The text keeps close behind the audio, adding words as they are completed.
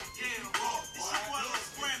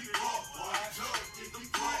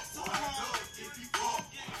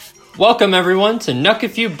Welcome, everyone, to Nuck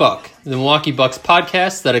If You Buck, the Milwaukee Bucks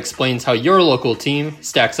podcast that explains how your local team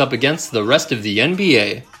stacks up against the rest of the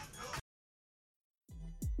NBA.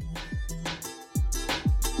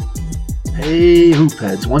 Hey,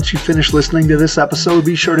 Hoopheads. Once you finish listening to this episode,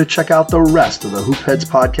 be sure to check out the rest of the Hoopheads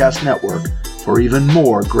Podcast Network for even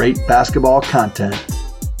more great basketball content.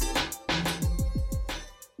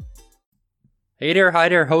 Hey there, hi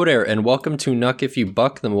there, ho there, and welcome to Nuck If You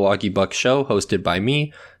Buck, the Milwaukee Bucks show, hosted by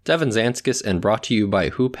me, Devin Zanskis, and brought to you by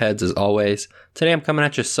Hoopheads as always. Today I'm coming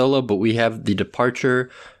at you solo, but we have the departure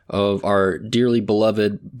of our dearly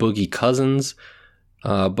beloved Boogie Cousins,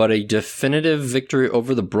 but a definitive victory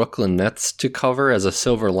over the Brooklyn Nets to cover as a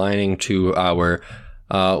silver lining to our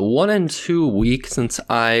 1 and 2 week since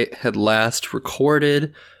I had last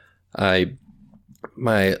recorded.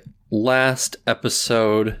 My last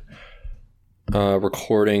episode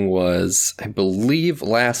recording was, I believe,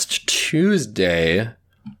 last Tuesday.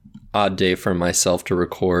 Odd day for myself to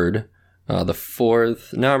record. The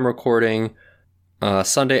 4th. Now I'm recording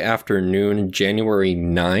Sunday afternoon, January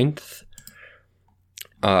 9th.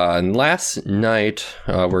 And last night,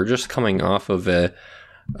 we're just coming off of a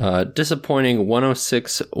disappointing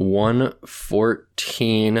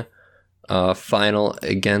 106-114 final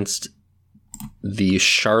against the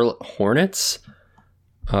Charlotte Hornets.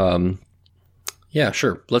 Yeah,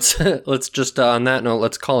 sure. Let's just on that note,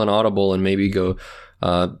 let's call an audible and maybe go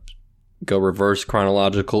reverse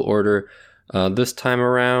chronological order. This time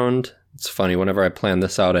around, it's funny. Whenever I plan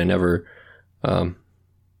this out, I don't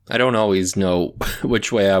always know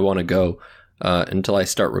which way I want to go until I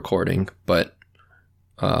start recording. But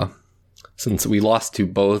since we lost to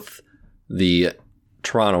both the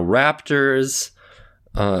Toronto Raptors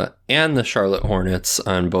and the Charlotte Hornets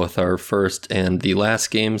on both our first and the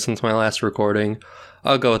last game since my last recording,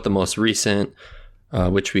 I'll go with the most recent,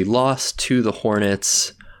 which we lost to the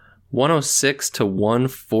Hornets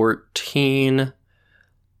 106-114.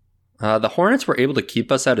 The Hornets were able to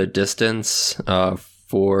keep us at a distance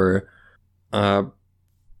for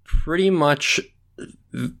pretty much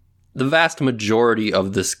the vast majority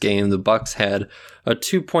of this game. The Bucks had a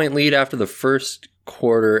 2-point lead after the first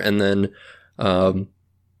quarter, and then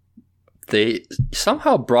they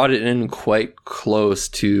somehow brought it in quite close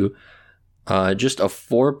to just a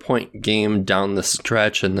 4-point game down the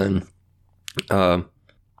stretch, and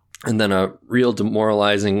then a real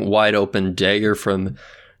demoralizing wide open dagger from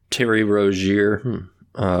Terry Rozier.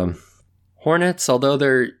 Hornets, although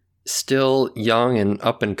they're still young and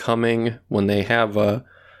up and coming, when they have all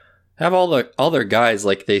their guys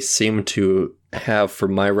like they seem to have,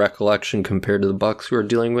 from my recollection, compared to the Bucks, who are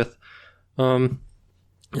dealing with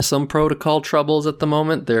some protocol troubles at the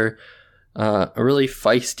moment. They're a really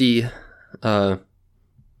feisty,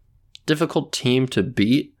 difficult team to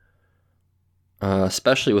beat,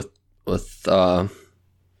 especially with all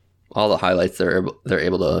the highlights they're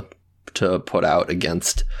able to put out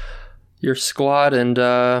against your squad, and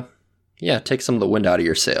take some of the wind out of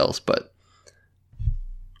your sails. But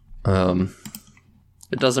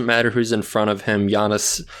it doesn't matter who's in front of him.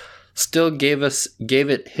 Giannis still gave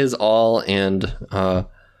it his all, and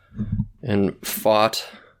fought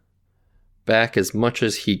back as much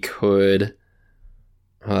as he could.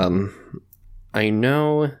 I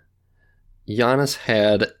know Giannis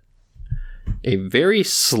had a very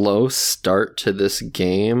slow start to this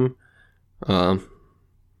game. A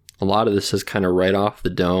lot of this is kind of right off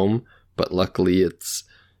the dome, but luckily it's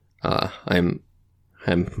I'm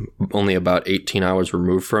only about 18 hours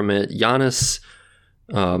removed from it. Giannis,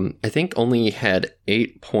 I think, only had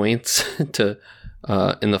 8 points to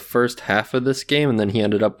in the first half of this game, and then he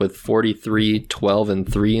ended up with 43, 12,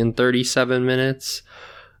 and 3 in 37 minutes.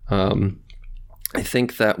 I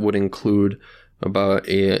think that would include about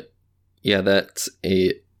that's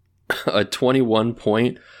a 21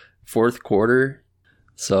 point fourth quarter.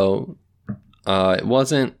 So it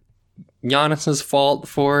wasn't Giannis's fault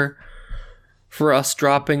for us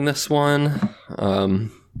dropping this one.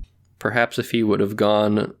 Perhaps if he would have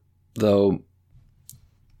gone, though,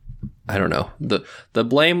 I don't know. The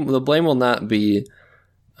blame will not be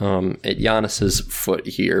at Giannis's foot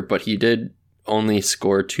here, but he did only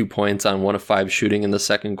score 2 points on 1 of 5 shooting in the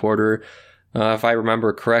second quarter, if I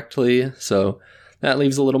remember correctly. So that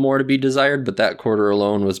leaves a little more to be desired, but that quarter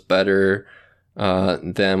alone was better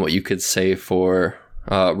than what you could say for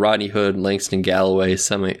Rodney Hood, Langston Galloway,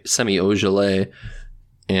 Semi Ojeleye,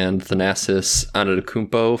 and Thanasis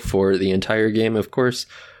Antetokounmpo for the entire game. Of course,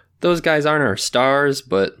 those guys aren't our stars,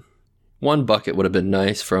 but one bucket would have been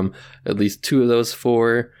nice from at least 2 of those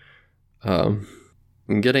 4.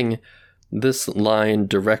 Getting this line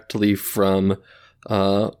directly from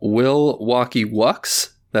Will Walkie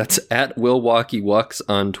Wucks That's at Milwaukee Wucks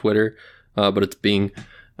on Twitter, but it's being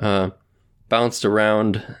bounced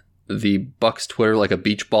around the Bucks Twitter like a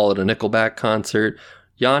beach ball at a Nickelback concert.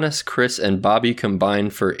 Giannis, Chris, and Bobby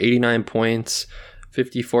combined for 89 points,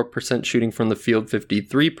 54% shooting from the field,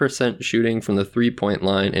 53% shooting from the three-point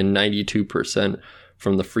line, and 92%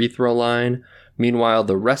 from the free throw line. Meanwhile,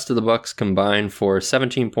 the rest of the Bucks combined for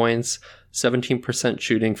 17 points, 17%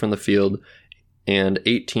 shooting from the field, and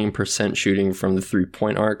 18% shooting from the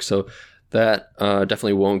three-point arc. So that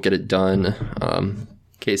definitely won't get it done. In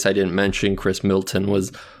case I didn't mention, Chris Middleton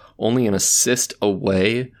was only an assist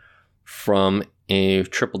away from a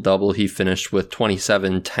triple-double. He finished with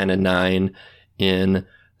 27, 10, and 9 in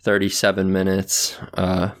 37 minutes.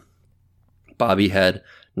 Bobby had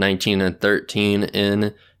 19 and 13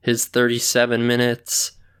 in his 37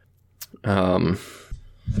 minutes. Jordan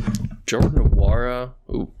Nwora,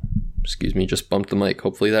 just bumped the mic.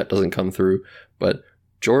 Hopefully that doesn't come through. But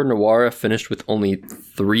Jordan Nwora finished with only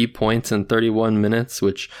 3 points in 31 minutes,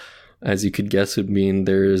 which, as you could guess, would mean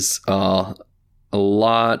there's a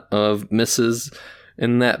lot of misses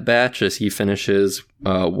in that batch, as he finishes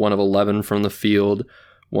 1 of 11 from the field,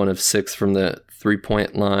 1 of 6 from the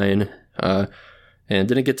three-point line, and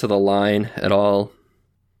didn't get to the line at all.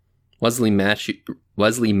 Wesley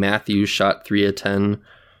Matthews shot 3 of 10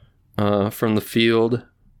 from the field,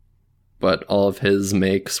 but all of his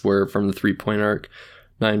makes were from the three-point arc.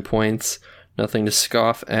 9 points, nothing to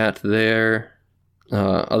scoff at there.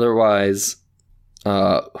 Otherwise,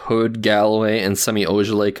 Hood, Galloway, and Semi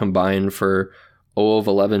Ojeleye combined for 0 of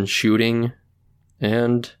 11 shooting,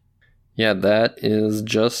 and yeah, that is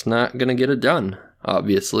just not gonna get it done,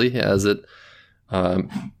 obviously, as it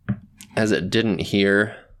didn't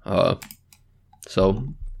here. So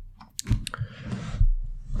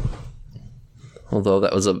although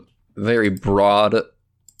that was a very broad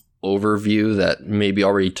overview that maybe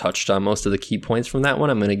already touched on most of the key points from that one,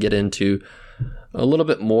 I'm going to get into a little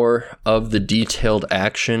bit more of the detailed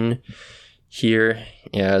action here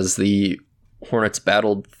as the Hornets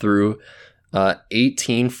battled through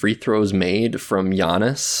 18 free throws made from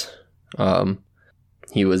Giannis.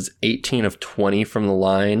 He was 18 of 20 from the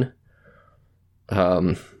line.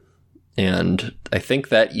 And I think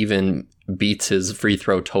that even beats his free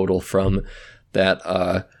throw total from that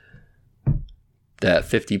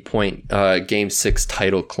 50-point Game 6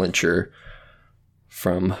 title clincher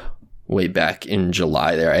from way back in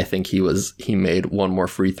July there. I think he made one more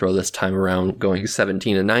free throw this time around, going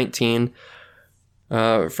 17 to 19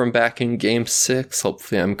 from back in Game 6.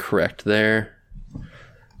 Hopefully I'm correct there.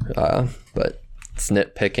 But it's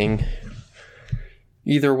nitpicking.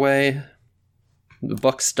 Either way, the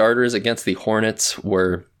Bucks starters against the Hornets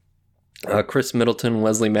were Chris Middleton,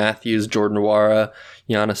 Wesley Matthews, Jordan Nwora,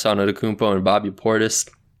 Giannis Antetokounmpo, and Bobby Portis.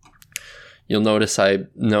 You'll notice I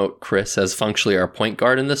note Chris as functionally our point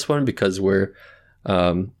guard in this one because we're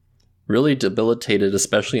really debilitated,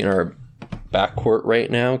 especially in our backcourt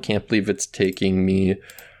right now. Can't believe it's taking me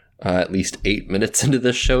at least 8 minutes into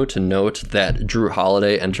this show to note that Jrue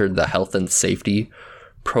Holiday entered the health and safety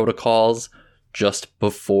protocols just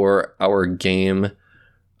before our game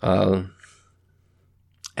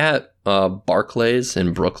at Barclays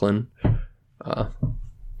in Brooklyn.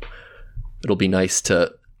 It'll be nice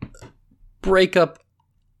to break up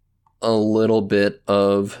a little bit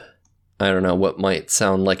of, I don't know, what might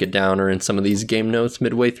sound like a downer in some of these game notes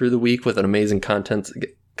midway through the week with an amazing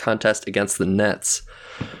contest against the Nets.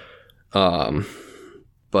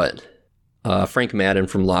 But Frank Madden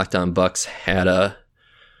from Locked On Bucks had a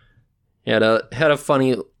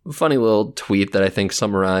funny little tweet that I think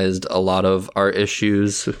summarized a lot of our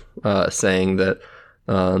issues, saying that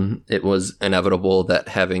it was inevitable that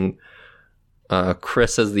having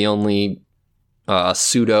Chris as the only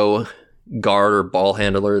pseudo guard or ball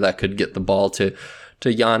handler that could get the ball to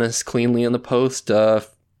Giannis cleanly in the post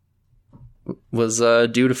was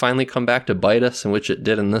due to finally come back to bite us, in which it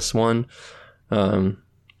did in this one.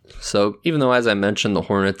 So even though, as I mentioned, the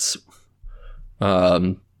Hornets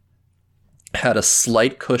had a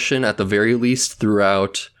slight cushion at the very least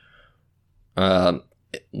throughout at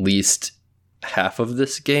least half of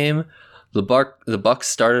this game, the Bucks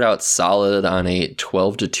started out solid on a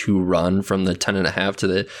 12-2 run from the 10.5 to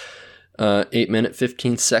the 8-minute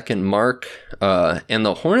 15-second mark, and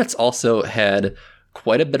the Hornets also had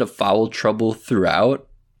quite a bit of foul trouble throughout.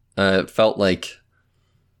 It felt like,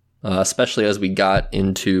 especially as we got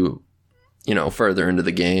into, further into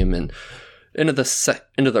the game and into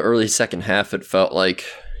the early second half, it felt like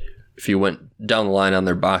if you went down the line on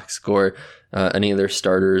their box score, any of their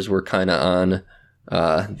starters were kind of on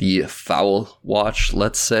the foul watch,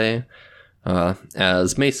 let's say.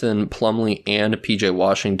 as Mason Plumlee and PJ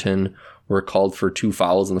Washington were called for 2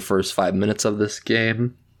 fouls in the first 5 minutes of this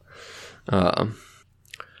game.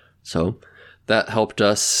 So that helped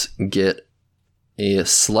us get a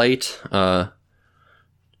slight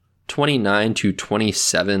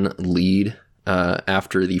 29-27 lead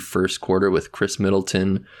after the first quarter, with Chris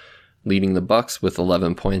Middleton leading the Bucks with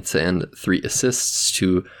 11 points and 3 assists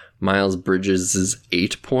to Miles Bridges'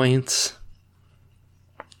 8 points.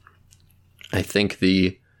 I think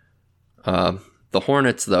the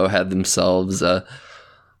Hornets, though, had themselves a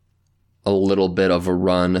little bit of a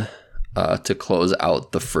run to close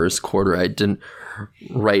out the first quarter. I didn't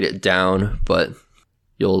write it down, but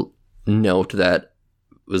you'll note that it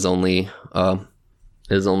was only a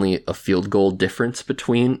field goal difference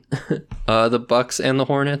between the Bucks and the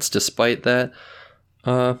Hornets, despite that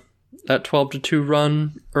 12-2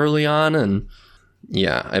 run early on. And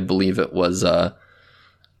yeah, I believe it was. I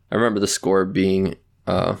remember the score being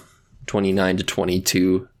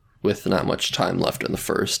 29-22 with not much time left in the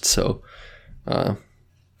first. So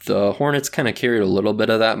the Hornets kind of carried a little bit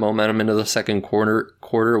of that momentum into the second quarter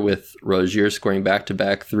with Rozier scoring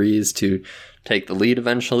back-to-back threes to take the lead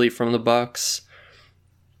eventually from the Bucks.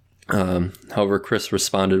 However, Chris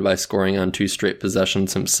responded by scoring on 2 straight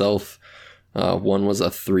possessions himself. One was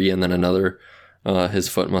a 3, and then another. His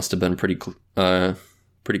foot must have been pretty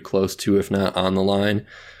close to, if not on the line,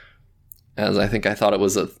 as I think I thought it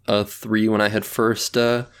was a 3 when I had first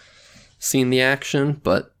seen the action.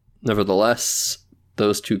 But nevertheless,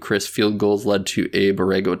 those 2 Chris field goals led to a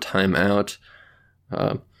Borrego timeout.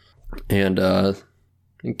 And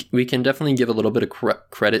we can definitely give a little bit of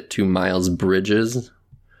credit to Miles Bridges,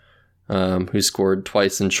 who scored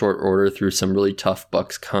twice in short order through some really tough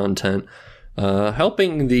Bucks content,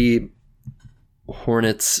 helping the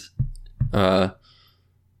Hornets, get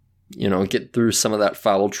through some of that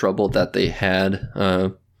foul trouble that they had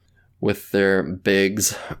with their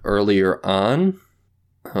bigs earlier on.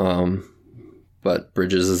 But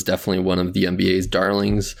Bridges is definitely one of the NBA's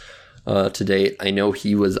darlings to date. I know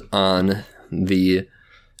he was on the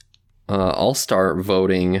All-Star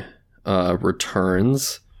voting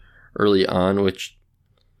returns early on, which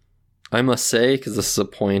I must say, because this is a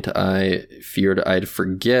point I feared I'd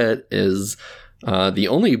forget, is the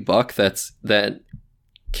only Buck that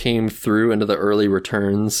came through into the early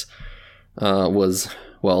returns was,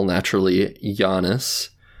 well, naturally Giannis.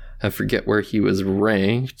 I forget where he was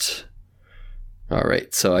ranked. All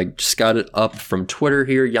right, so I just got it up from Twitter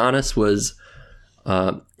here. Giannis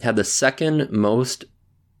had the second most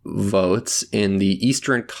votes in the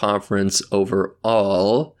Eastern Conference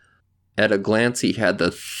overall. At a glance, he had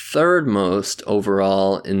the third most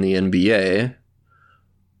overall in the NBA,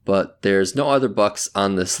 but there's no other Bucks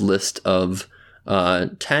on this list of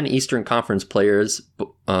 10 Eastern Conference players.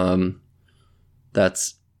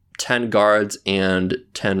 That's 10 guards and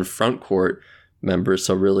 10 front court members,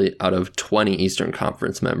 so really out of 20 Eastern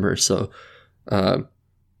Conference members. So I'll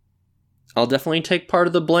definitely take part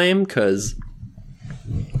of the blame, because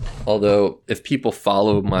although if people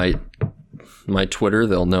follow my Twitter,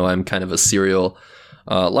 they'll know I'm kind of a serial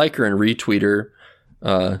liker and retweeter,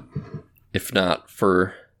 if not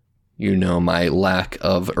for my lack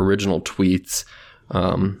of original tweets.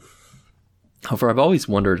 However, I've always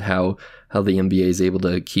wondered how the NBA is able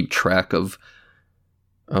to keep track of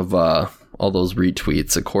all those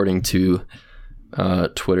retweets. According to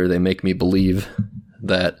Twitter, they make me believe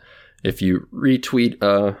that if you retweet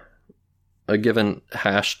a given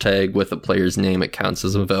hashtag with a player's name, it counts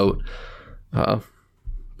as a vote.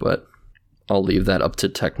 But I'll leave that up to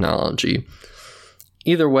technology.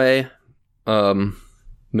 Either way,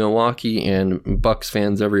 Milwaukee and Bucks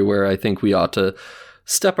fans everywhere, I think we ought to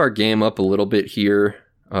step our game up a little bit here,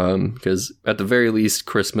 because at the very least,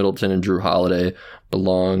 Chris Middleton and Jrue Holiday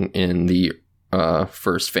belong in the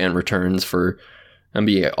first fan returns for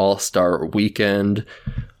NBA All-Star Weekend.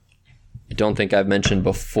 I don't think I've mentioned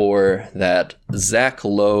before that Zach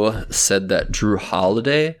Lowe said that Jrue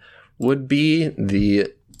Holiday would be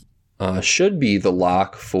should be the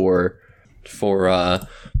lock for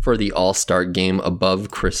the All-Star game above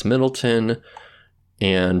Chris Middleton.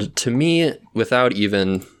 And to me, without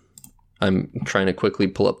even, I'm trying to quickly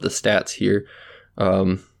pull up the stats here,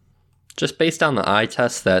 just based on the eye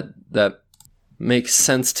test, that makes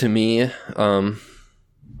sense to me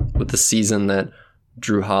with the season that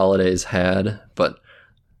Jrue Holiday's had, but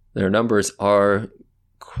their numbers are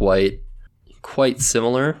quite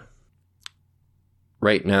similar.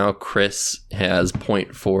 Right now, Chris has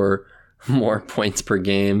 0.4 more points per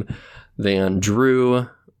game than Jrue.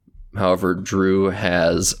 However, Jrue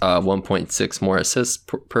has 1.6 more assists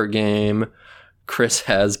per game. Chris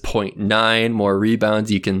has 0.9 more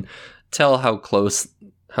rebounds. You can tell how close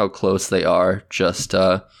they are just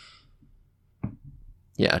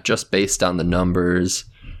based on the numbers.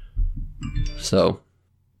 So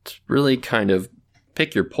it's really kind of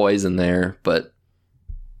pick your poison there, but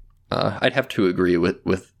I'd have to agree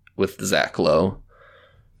with Zach Lowe.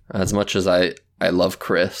 As much as I love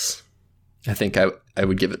Chris, I think I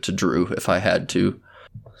would give it to Drew if I had to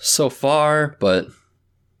so far, but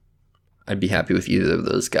I'd be happy with either of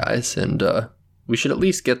those guys, and we should at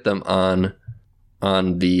least get them on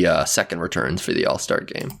the second returns for the All-Star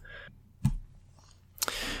game.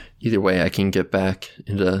 Either way, I can get back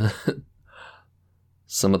into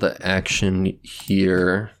some of the action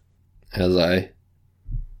here as I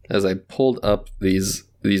pulled up these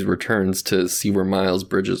returns to see where Miles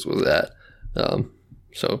Bridges was at.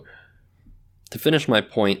 So to finish my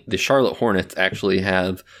point, the Charlotte Hornets actually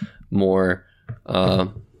have more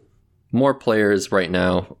players right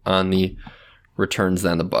now on the returns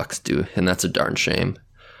than the Bucks do, and that's a darn shame.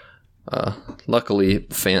 Luckily,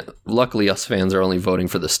 us fans are only voting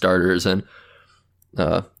for the starters, and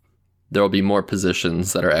there will be more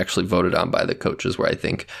positions that are actually voted on by the coaches, where I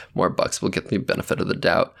think more Bucks will get the benefit of the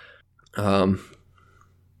doubt.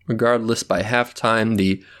 Regardless, by halftime,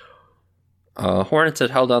 the Hornets had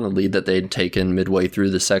held on the lead that they'd taken midway through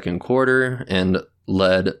the second quarter and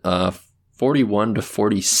led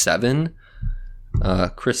 41-47.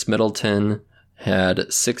 Chris Middleton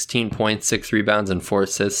had 16 points, 6 rebounds, and 4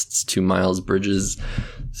 assists to Miles Bridges'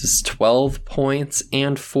 12 points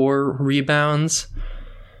and 4 rebounds.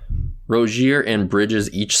 Rozier and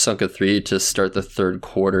Bridges each sunk a 3 to start the third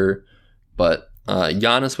quarter, but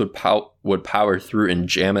Giannis would power through and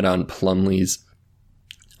jam it on Plumlee's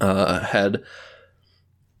head.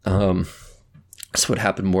 This would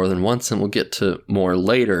happen more than once, and we'll get to more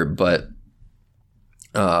later, but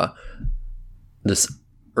this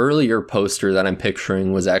earlier poster that I'm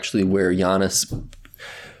picturing was actually where Giannis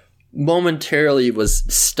momentarily was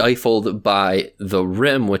stifled by the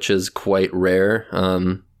rim, which is quite rare.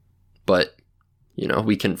 But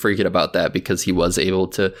we can forget about that because he was able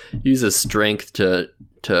to use his strength to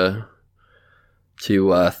throw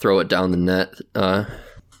it down the net,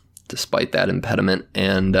 despite that impediment.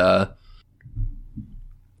 And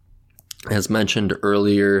as mentioned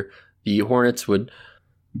earlier, the Hornets would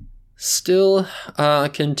still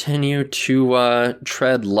continue to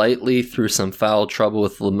tread lightly through some foul trouble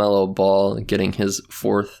with LaMelo Ball getting his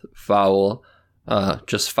 4th foul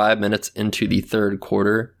just 5 minutes into the third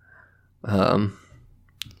quarter.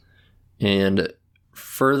 And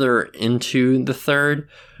further into the third,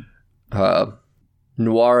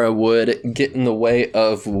 Nwora would get in the way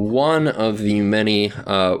of one of the many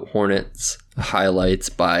Hornets highlights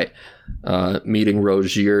by meeting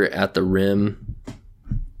Rozier at the rim.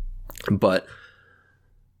 But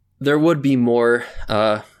there would be more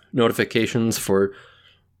notifications for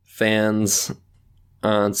fans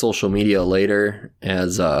on social media later,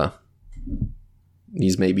 as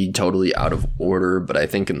these may be totally out of order, but I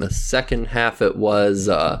think in the second half it was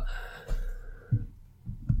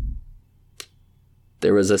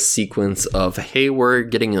there was a sequence of Hayward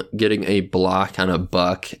getting a block on a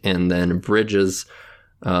buck, and then Bridges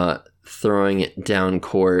throwing it down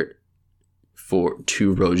court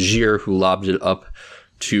to Rozier, who lobbed it up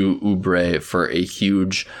to Oubre for a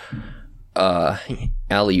huge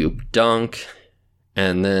alley-oop dunk.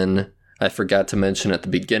 And then I forgot to mention at the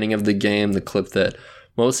beginning of the game, the clip that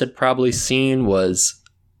most had probably seen was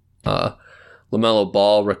LaMelo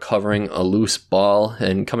Ball recovering a loose ball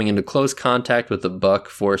and coming into close contact with the Buck,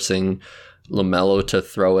 forcing LaMelo to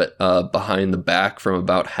throw it behind the back from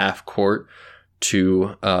about half court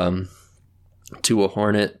to a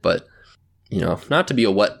Hornet. But not to be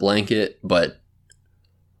a wet blanket, but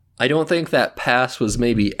I don't think that pass was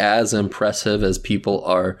maybe as impressive as people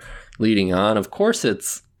are leading on. Of course,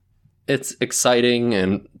 it's exciting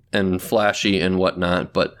and flashy and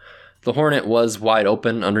whatnot, but the Hornet was wide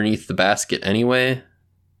open underneath the basket anyway.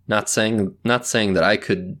 Not saying that I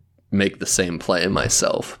could make the same play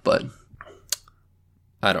myself, but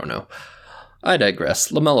I don't know. I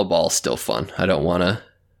digress. LaMelo Ball is still fun. I don't want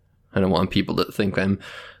people to think I'm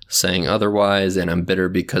saying otherwise, and I'm bitter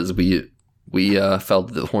because we fell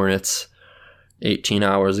to the Hornets 18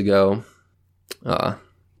 hours ago.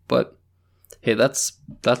 But hey, that's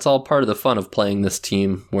all part of the fun of playing this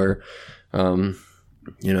team, where if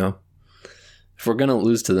we're gonna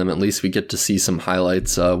lose to them, at least we get to see some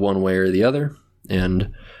highlights one way or the other.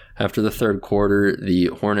 And after the third quarter, the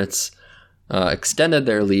Hornets extended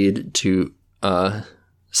their lead to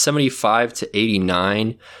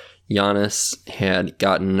 75-89. Giannis had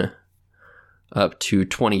gotten up to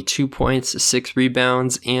 22 points, 6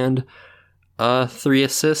 rebounds, and 3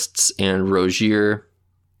 assists. And Rozier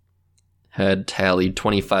had tallied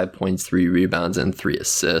 25 points, 3 rebounds, and 3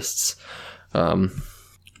 assists.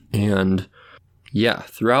 And yeah,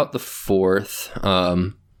 throughout the fourth,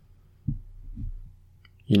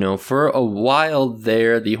 for a while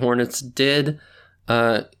there, the Hornets did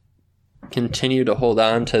continue to hold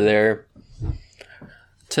on to their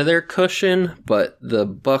cushion, but the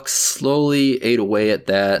Bucks slowly ate away at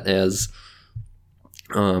that as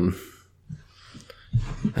I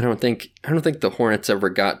don't think the Hornets ever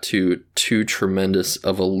got to too tremendous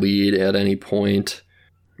of a lead at any point.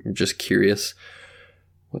 I'm just curious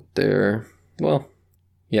what the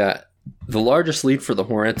largest lead for the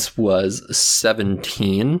Hornets was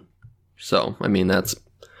 17. So, I mean, that's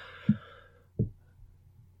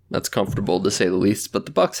comfortable to say the least. But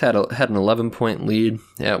the Bucks had an 11-point lead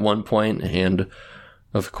at one point, and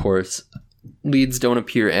of course, leads don't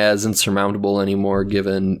appear as insurmountable anymore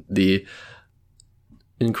given the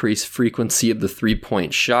increased frequency of the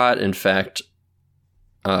 3-point shot. In fact,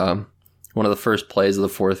 one of the first plays of the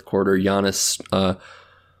fourth quarter, Giannis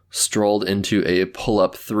strolled into a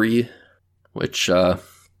pull-up 3, which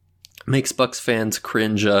makes Bucks fans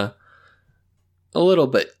cringe a little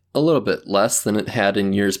bit less than it had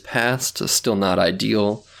in years past. Still not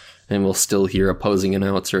ideal, and we'll still hear opposing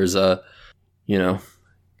announcers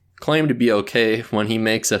claim to be okay when he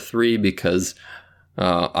makes a 3 because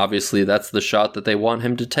obviously that's the shot that they want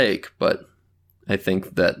him to take. But I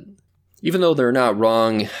think that even though they're not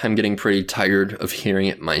wrong, I'm getting pretty tired of hearing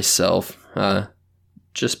it myself,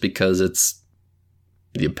 just because it's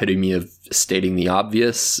the epitome of stating the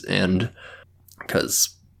obvious, and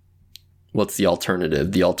because what's the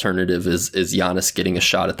alternative? The alternative is Giannis getting a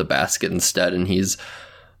shot at the basket instead, and he's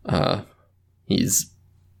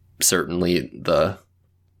certainly the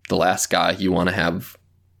last guy you want to have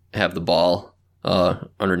the ball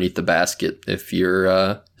underneath the basket if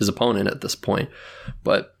you're his opponent at this point.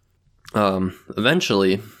 But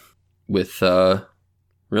eventually, with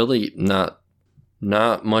really not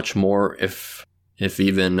much more, if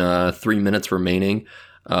even 3 minutes remaining,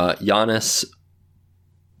 Giannis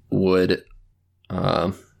would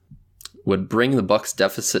bring the Bucks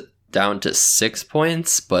deficit down to 6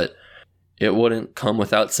 points, but it wouldn't come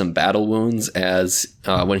without some battle wounds, as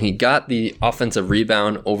when he got the offensive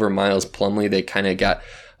rebound over Miles Plumlee, they kind of got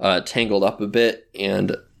tangled up a bit,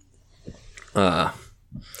 and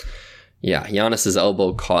Giannis's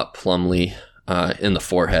elbow caught Plumlee in the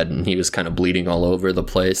forehead, and he was kind of bleeding all over the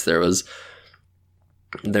place. There was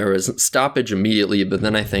stoppage immediately, but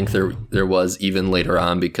then I think there was even later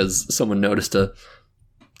on, because someone noticed a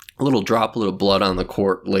little droplet of blood on the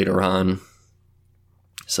court later on.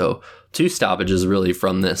 So 2 stoppages really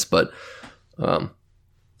from this, but I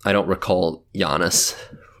don't recall Giannis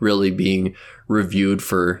really being reviewed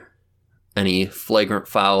for any flagrant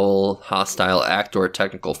foul, hostile act, or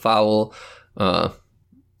technical foul. It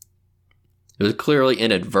was clearly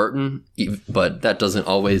inadvertent, but that doesn't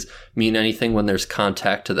always mean anything when there's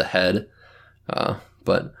contact to the head.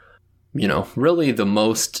 But really the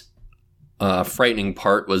most frightening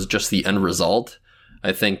part was just the end result.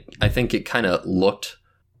 I think it kind of looked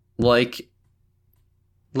like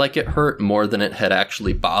it hurt more than it had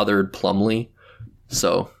actually bothered Plumlee.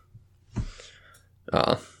 So,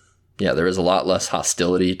 there was a lot less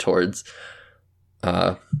hostility towards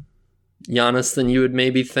Giannis than you would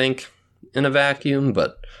maybe think in a vacuum,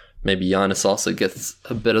 but maybe Giannis also gets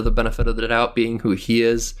a bit of the benefit of the doubt being who he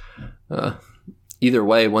is. Either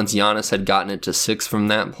way, once Giannis had gotten it to 6 from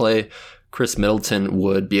that play, Chris Middleton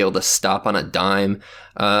would be able to stop on a dime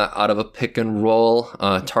out of a pick and roll,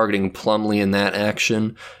 targeting Plumlee in that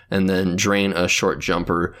action, and then drain a short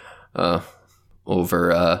jumper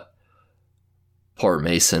over poor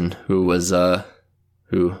Mason, who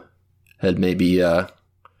had maybe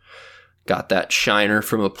got that shiner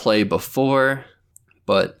from a play before,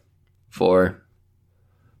 but for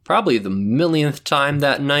probably the millionth time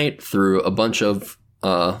that night, through a bunch of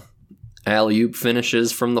alley-oop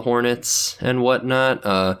finishes from the Hornets and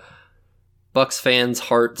whatnot, Bucks fans'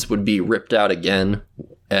 hearts would be ripped out again,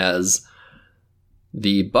 as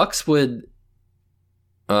the Bucks would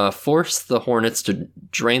force the Hornets to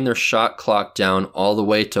drain their shot clock down all the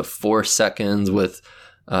way to 4 seconds with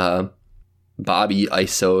Bobby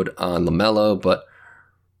iso'd on LaMelo. But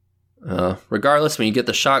regardless, when you get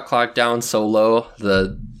the shot clock down so low,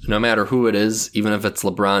 no matter who it is, even if it's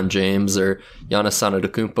LeBron James or Giannis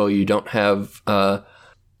Antetokounmpo, you don't have a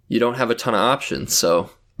ton of options.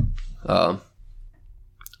 So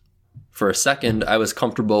for a second, I was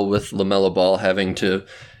comfortable with LaMelo Ball having to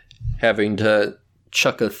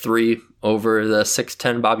chuck a 3 over the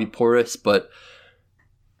 6'10 Bobby Portis, but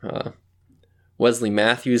Wesley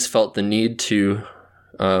Matthews felt the need to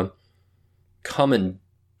come and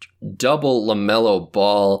double LaMelo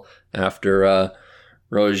Ball after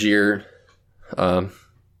Rozier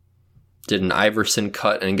did an Iverson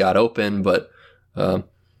cut and got open, but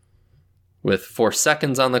with 4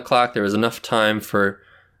 seconds on the clock, there was enough time for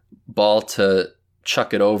Ball to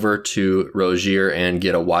chuck it over to Rozier and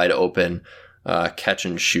get a wide open catch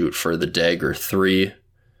and shoot for the dagger 3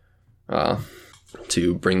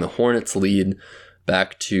 to bring the Hornets lead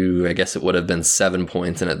back to, I guess it would have been 7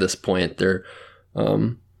 points. And at this point, there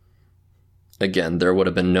would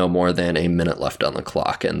have been no more than a minute left on the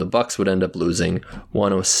clock, and the Bucks would end up losing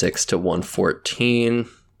 106-114.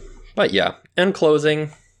 But yeah, in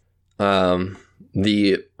closing,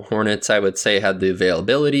 the Hornets, I would say, had the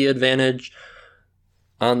availability advantage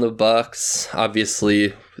on the Bucks.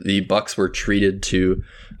 Obviously, the Bucks were treated to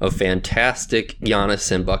a fantastic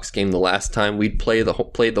Giannis and Bucks game the last time we'd played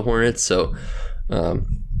the Hornets, so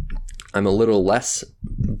I'm a little less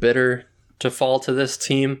bitter to fall to this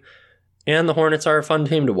team. And the Hornets are a fun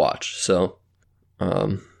team to watch, so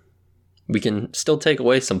we can still take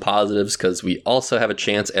away some positives because we also have a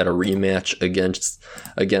chance at a rematch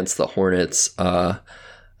against the Hornets. I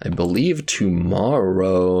believe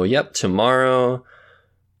tomorrow. Yep, tomorrow.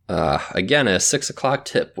 Again, a 6 o'clock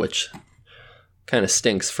tip, which kind of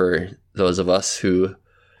stinks for those of us who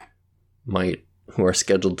are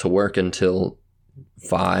scheduled to work until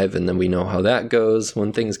 5, and then we know how that goes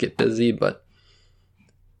when things get busy. But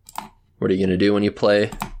what are you going to do when you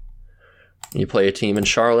play a team in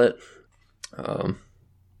Charlotte?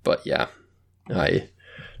 But yeah, I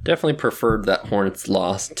definitely preferred that Hornets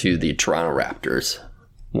loss to the Toronto Raptors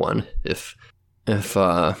one, if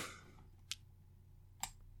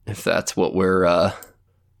that's what we're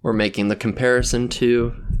making the comparison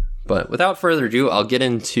to. But without further ado, I'll get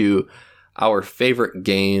into our favorite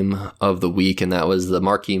game of the week, and that was the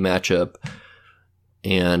marquee matchup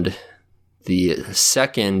and the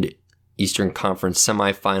second Eastern Conference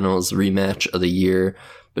semifinals rematch of the year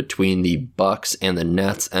between the Bucks and the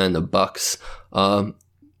Nets, and the Bucks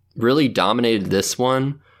really dominated this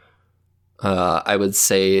one. I would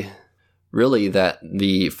say really that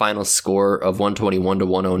the final score of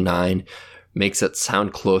 121-109 makes it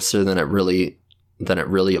sound closer than it really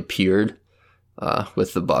appeared,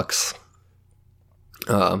 with the Bucks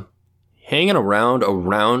hanging around a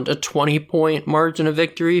 20-point margin of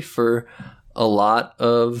victory for a lot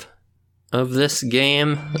of this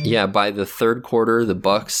game. Yeah, by the third quarter, the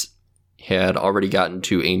Bucks had already gotten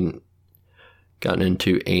into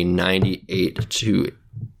a 98-80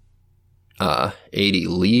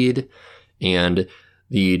 lead, and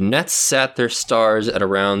the Nets sat their stars at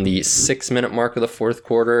around the 6-minute mark of the fourth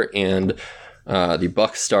quarter, and the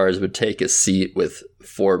Bucks stars would take a seat with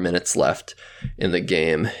 4 minutes left in the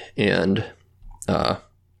game. And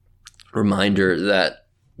reminder that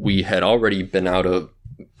we had already been out of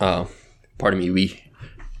we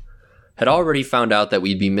had already found out that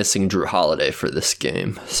we'd be missing Jrue Holiday for this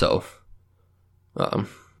game. So, no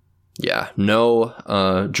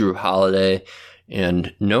Jrue Holiday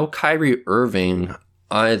and no Kyrie Irving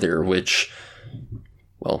either, which,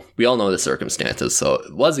 well, we all know the circumstances. So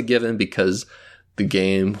it was a given because the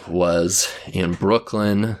game was in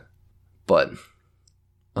Brooklyn, but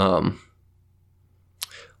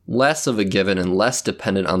less of a given and less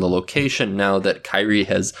dependent on the location now that Kyrie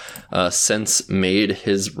has since made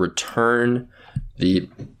his return. The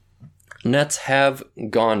Nets have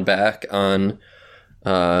gone back on,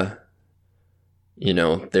 their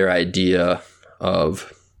idea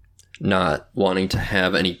of not wanting to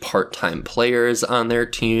have any part-time players on their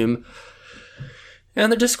team.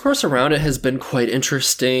 And the discourse around it has been quite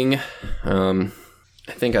interesting. I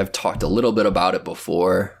think I've talked a little bit about it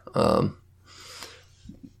before.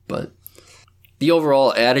 But the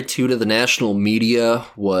overall attitude of the national media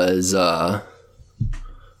was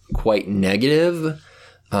quite negative.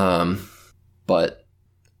 But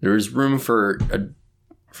there's room for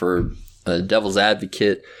a devil's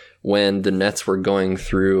advocate when the Nets were going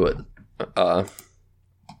through,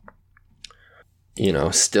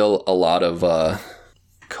 still a lot of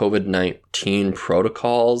COVID-19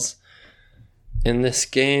 protocols in this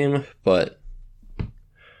game. But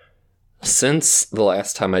since the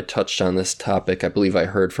last time I touched on this topic, I believe I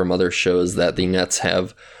heard from other shows that the Nets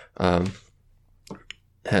have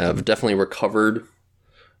definitely recovered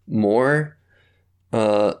more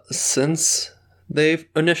since they've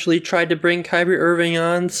initially tried to bring Kyrie Irving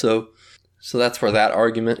on. So that's where that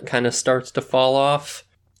argument kind of starts to fall off.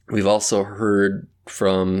 We've also heard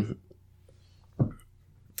from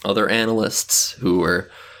other analysts who were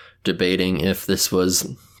debating if this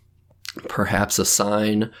was perhaps a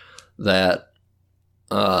sign that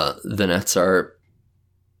the Nets are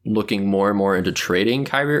looking more and more into trading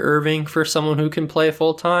Kyrie Irving for someone who can play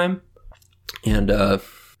full time. And,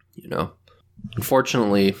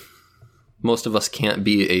 unfortunately, most of us can't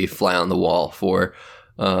be a fly on the wall for,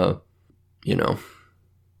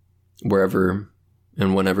 wherever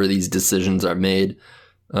and whenever these decisions are made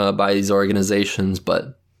by these organizations.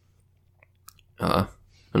 But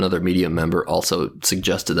another media member also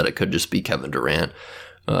suggested that it could just be Kevin Durant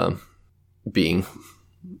being,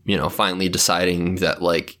 finally deciding that,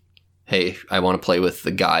 like, hey, I want to play with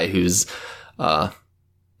the guy who's a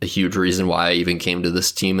huge reason why I even came to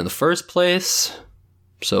this team in the first place.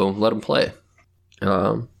 So let him play.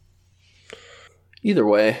 Either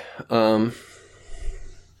way, I'll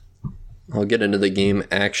get into the game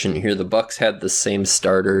action here. The Bucks had the same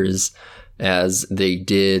starters as they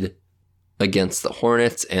did against the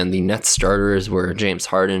Hornets, and the Nets starters were James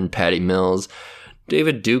Harden, Patty Mills,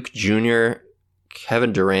 David Duke Jr.,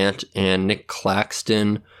 Kevin Durant, and Nick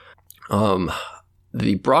Claxton.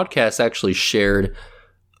 The broadcast actually shared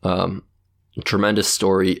a tremendous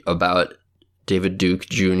story about David Duke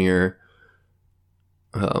Jr.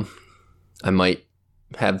 I might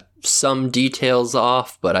have some details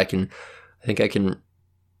off, but I think I can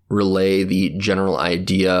relay the general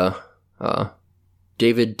idea.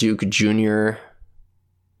 David Duke Jr.,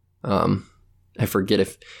 I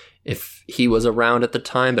forget if he was around at the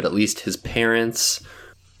time, but at least his parents,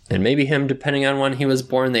 and maybe him, depending on when he was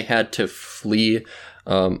born, they had to flee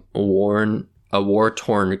a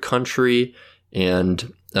war-torn country.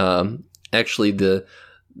 And actually, the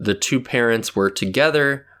two parents were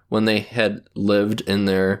together when they had lived in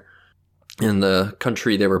the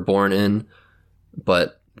country they were born in,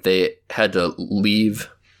 but they had to leave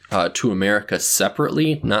to America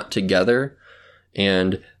separately, not together.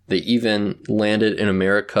 And they even landed in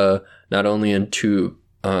America not only in two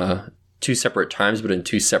separate times, but in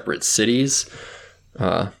two separate cities.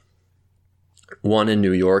 One in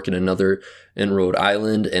New York and another in Rhode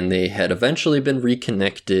Island. And they had eventually been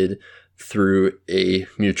reconnected through a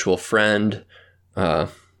mutual friend. And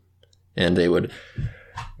they would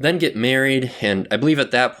then get married. And I believe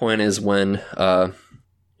at that point is when,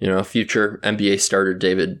 future NBA starter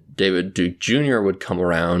David Duke Jr. would come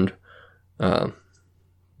around.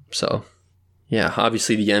 So, yeah,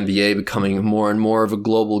 obviously the NBA becoming more and more of a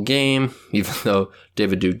global game, even though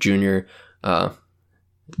David Duke Jr., I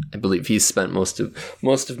believe he's spent most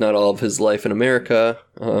if not all of his life in America.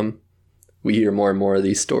 We hear more and more of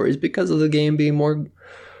these stories because of the game being more,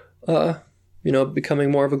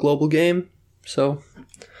 becoming more of a global game. So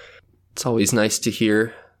it's always nice to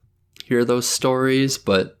hear those stories.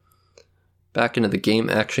 But back into the game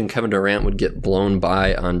action, Kevin Durant would get blown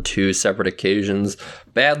by on two separate occasions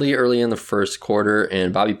badly early in the first quarter,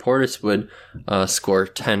 and Bobby Portis would score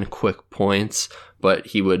 10 quick points, but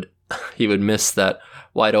he would miss that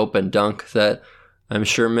wide open dunk that I'm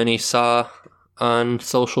sure many saw on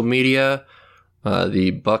social media.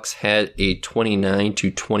 The Bucks had a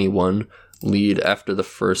 29-21 lead after the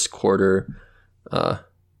first quarter.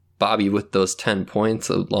 Bobby with those 10 points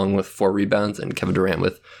along with 4 rebounds, and Kevin Durant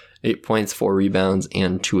with 8 points, 4 rebounds,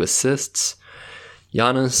 and 2 assists.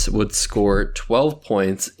 Giannis would score 12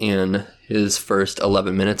 points in his first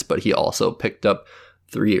 11 minutes, but he also picked up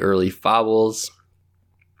 3 early fouls.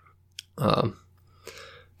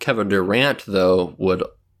 Kevin Durant, though, would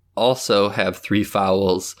also have 3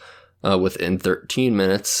 fouls within 13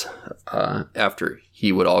 minutes after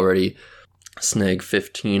he would already snag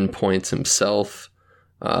 15 points himself.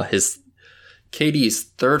 KD's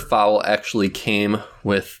third foul actually came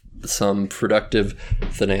with some productive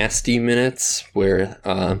Thanasis minutes where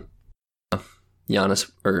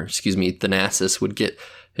Thanasis would get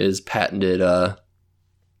his patented,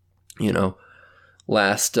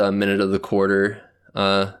 last minute of the quarter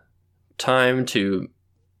time to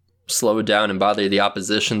slow it down and bother the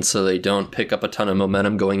opposition so they don't pick up a ton of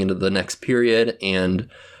momentum going into the next period. And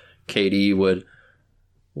KD would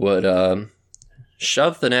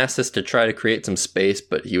shove Thanasis to try to create some space,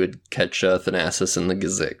 but he would catch Thanasis in the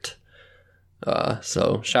Gesicht.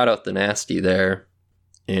 So shout out Thanasis there.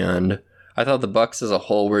 And I thought the Bucks as a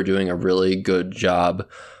whole were doing a really good job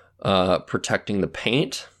protecting the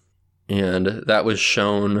paint. And that was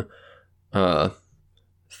shown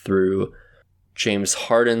through James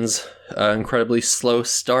Harden's incredibly slow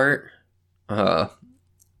start,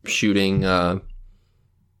 shooting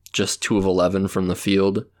just 2 of 11 from the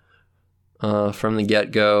field from the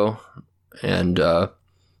get-go. And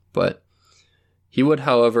but he would,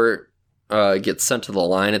 however, gets sent to the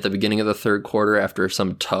line at the beginning of the third quarter after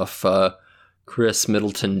some tough Chris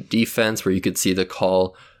Middleton defense where you could see the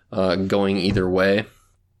call going either way.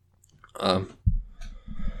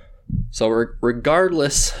 So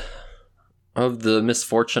regardless of the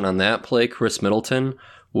misfortune on that play, Chris Middleton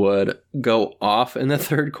would go off in the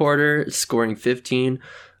third quarter, scoring 15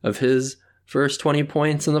 of his first 20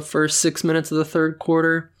 points in the first 6 minutes of the third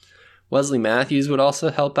quarter. Wesley Matthews would also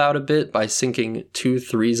help out a bit by sinking 2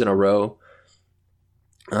 threes in a row.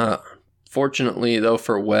 Fortunately, though,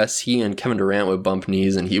 for Wes, he and Kevin Durant would bump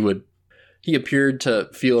knees, and he appeared to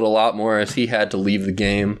feel it a lot more as he had to leave the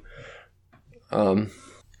game.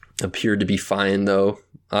 Appeared to be fine, though,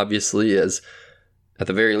 obviously, as at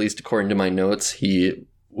the very least, according to my notes, he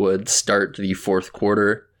would start the fourth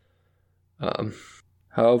quarter.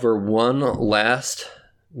 However, one last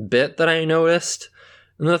bit that I noticed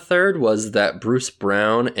in the third was that Bruce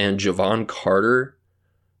Brown and Javon Carter,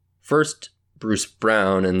 first Bruce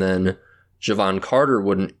Brown and then Javon Carter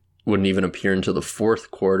wouldn't even appear until the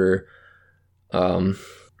fourth quarter. I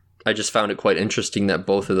just found it quite interesting that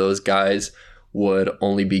both of those guys would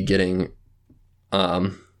only be getting,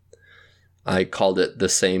 I called it the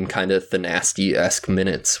same kind of Thanasty-esque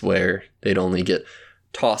minutes where they'd only get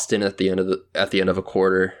tossed in at the end of a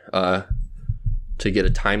quarter to get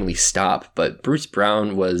a timely stop. But Bruce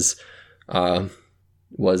Brown was an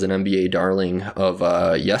NBA darling of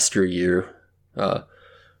yesteryear.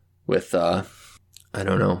 With I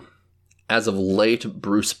don't know. As of late,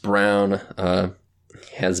 Bruce Brown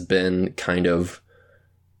has been kind of,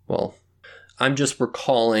 well, I'm just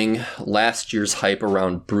recalling last year's hype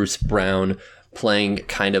around Bruce Brown playing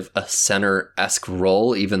kind of a center-esque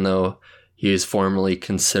role, even though he is formerly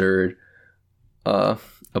considered a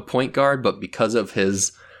point guard. But because of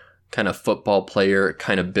his kind of football player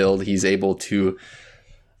kind of build, he's able to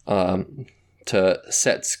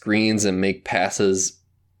set screens and make passes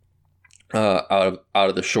out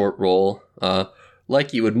of the short roll,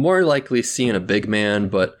 like you would more likely see in a big man,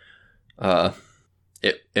 but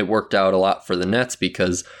it worked out a lot for the Nets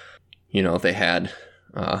because, you know, they had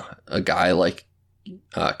a guy like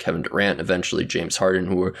Kevin Durant, eventually James Harden,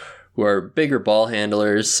 who are bigger ball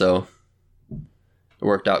handlers, so it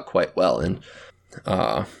worked out quite well. And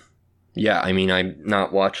yeah, I mean, I'm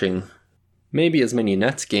not watching maybe as many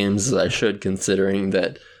Nets games as I should, considering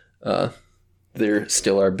that they're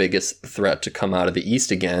still our biggest threat to come out of the East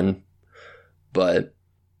again. But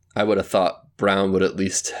I would have thought Brown would at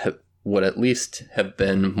least have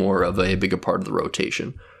been more of a bigger part of the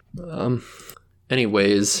rotation.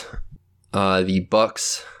 Anyways, the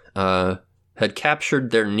Bucks had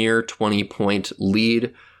captured their near 20-point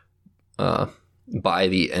lead by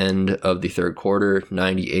the end of the third quarter,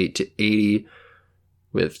 98-80,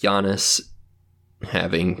 with Giannis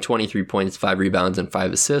having 23 points, 5 rebounds, and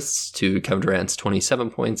 5 assists to Kevin Durant's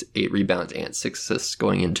 27 points, 8 rebounds, and 6 assists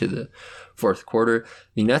going into the fourth quarter.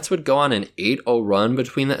 The Nets would go on an 8-0 run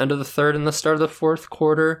between the end of the third and the start of the fourth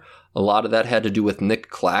quarter. A lot of that had to do with Nick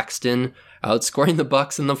Claxton outscoring the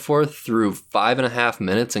Bucks in the fourth through 5.5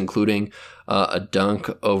 minutes, including a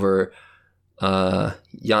dunk over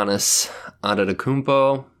Giannis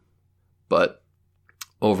Antetokounmpo. But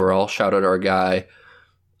overall, shout out our guy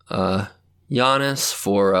Giannis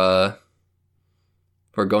for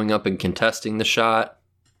going up and contesting the shot.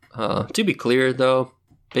 To be clear, though,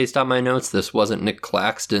 based on my notes, this wasn't Nick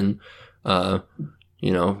Claxton,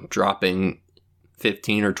 dropping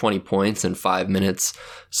 15 or 20 points in 5 minutes,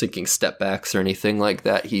 sinking step backs or anything like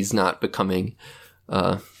that. He's not becoming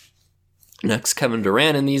next Kevin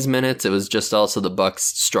Durant in these minutes. It was just also the Bucks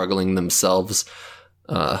struggling themselves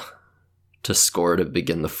to score to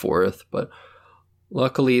begin the fourth. But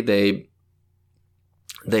luckily they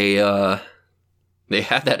had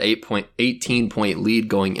that 18-point lead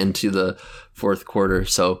going into the fourth quarter,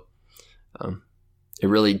 so it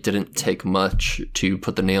really didn't take much to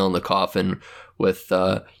put the nail in the coffin, with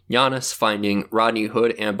Giannis finding Rodney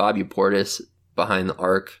Hood and Bobby Portis behind the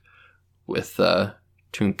arc with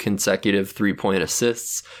 2 consecutive 3-point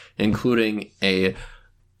assists, including a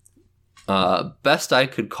best I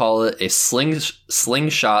could call it a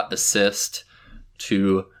slingshot assist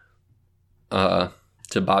to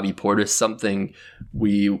Bobby Portis, something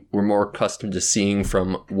we were more accustomed to seeing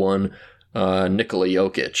from one Nikola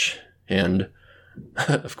Jokic. And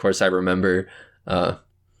of course, I remember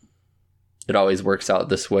it always works out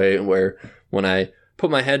this way, where when I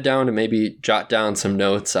put my head down to maybe jot down some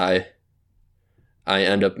notes, I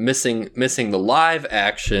end up missing the live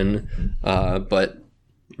action, but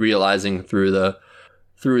realizing through the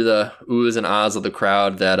oohs and ahs of the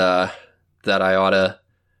crowd that I ought to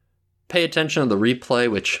pay attention to the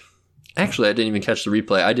replay, which Actually, I didn't even catch the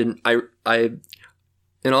replay. I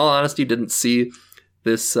in all honesty, didn't see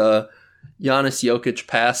this Giannis Jokic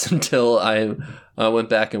pass until I went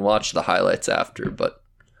back and watched the highlights after. But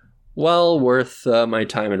well worth my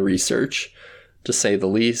time and research, to say the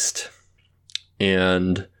least.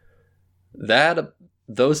 And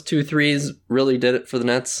those 2 threes really did it for the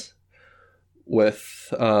Nets,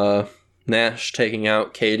 with Nash taking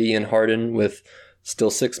out KD and Harden with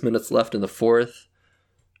still 6 minutes left in the fourth.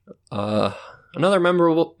 Another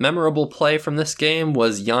memorable play from this game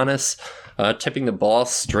was Giannis tipping the ball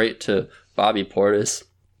straight to Bobby Portis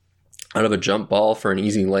out of a jump ball for an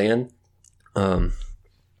easy lay-in.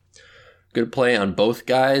 Good play on both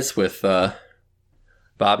guys, with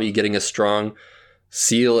Bobby getting a strong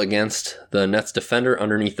seal against the Nets defender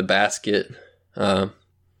underneath the basket. And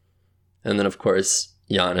then, of course,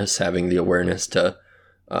 Giannis having the awareness to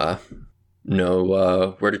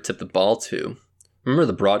know where to tip the ball to. Remember,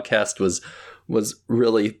 the broadcast was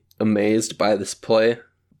really amazed by this play,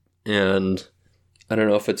 and I don't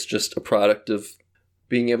know if it's just a product of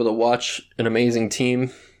being able to watch an amazing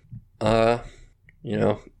team,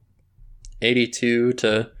 82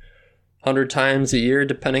 to 100 times a year,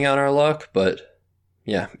 depending on our luck. But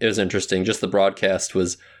yeah, it was interesting. Just the broadcast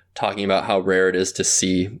was talking about how rare it is to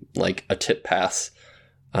see like a tip pass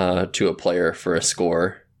to a player for a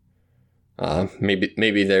score.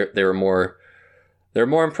 Maybe they were more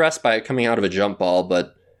impressed by it coming out of a jump ball,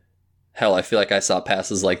 but hell, I feel like I saw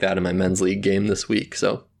passes like that in my men's league game this week.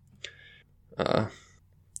 So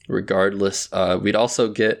regardless, we'd also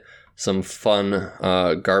get some fun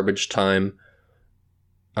garbage time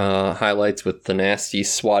highlights with the Nasty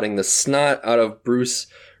swatting the snot out of Bruce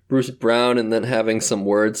Brown and then having some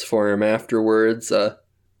words for him afterwards.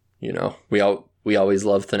 We always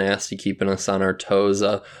love the Nasty keeping us on our toes.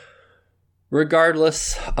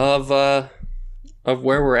 Regardless of where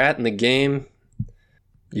we're at in the game,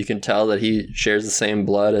 you can tell that he shares the same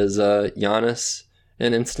blood as Giannis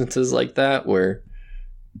in instances like that, where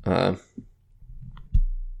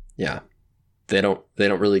they don't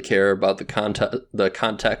really care about the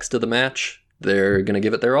context of the match. They're gonna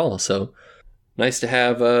give it their all. So nice to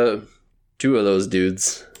have 2 of those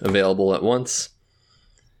dudes available at once.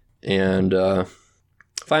 And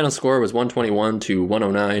final score was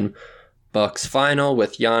 121-109. Bucks final,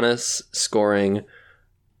 with Giannis scoring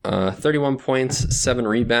 31 points, 7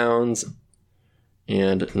 rebounds,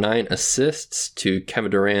 and 9 assists to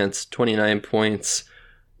Kevin Durant's 29 points,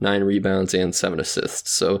 9 rebounds, and 7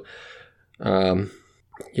 assists. So,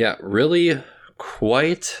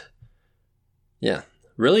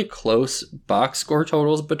 really close box score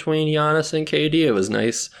totals between Giannis and KD. It was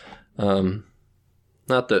nice. Not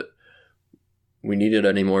that we needed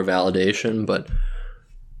any more validation, but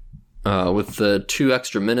with the 2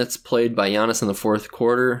 extra minutes played by Giannis in the fourth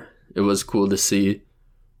quarter, it was cool to see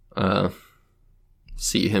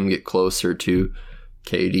him get closer to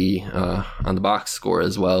KD on the box score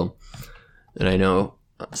as well. And I know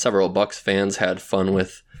several Bucks fans had fun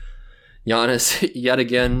with Giannis yet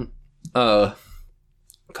again,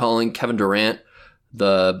 calling Kevin Durant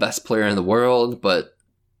the best player in the world, but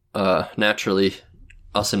naturally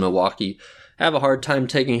us in Milwaukee have a hard time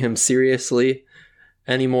taking him seriously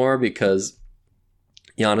anymore, because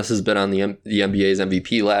Giannis has been on the NBA's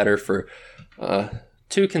MVP ladder for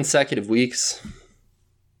 2 consecutive weeks.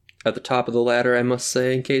 At the top of the ladder, I must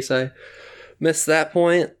say, in case I missed that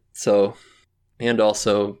point. So, and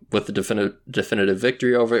also with the definitive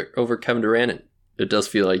victory over Kevin Durant, it does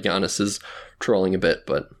feel like Giannis is trolling a bit,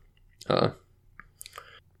 but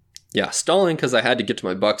stalling because I had to get to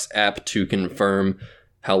my Bucks app to confirm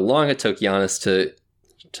how long it took Giannis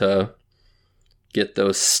to get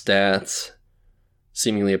those stats.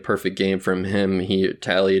 Seemingly a perfect game from him. He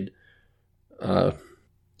tallied,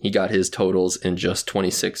 he got his totals in just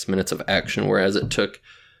 26 minutes of action, whereas it took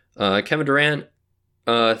Kevin Durant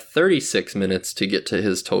 36 minutes to get to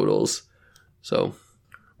his totals. So,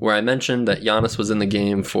 where I mentioned that Giannis was in the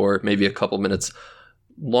game for maybe a couple minutes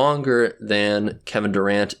longer than Kevin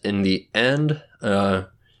Durant in the end,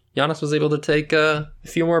 Giannis was able to take a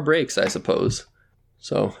few more breaks, I suppose.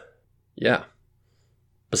 So, yeah.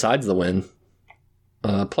 Besides the win,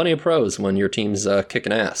 plenty of pros when your team's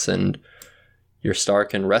kicking ass and your star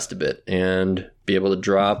can rest a bit and be able to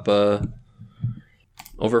drop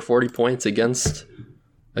over 40 points against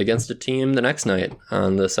a team the next night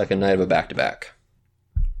on the second night of a back-to-back.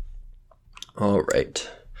 All right.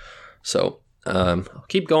 So I'll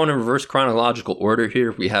keep going in reverse chronological order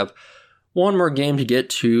here. We have one more game to get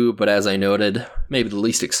to, but as I noted, maybe the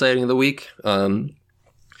least exciting of the week.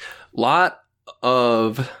 Lot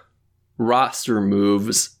of roster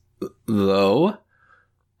moves, though.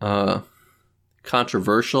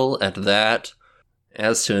 controversial at that.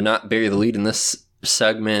 As to not bury the lead in this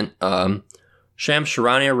segment, Shams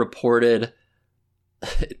Charania reported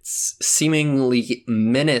it's seemingly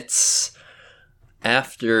minutes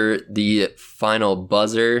after the final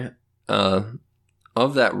buzzer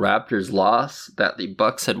of that Raptors loss that the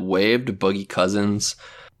Bucks had waived Boogie Cousins.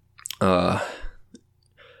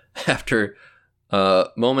 After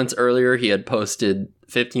moments earlier, he had posted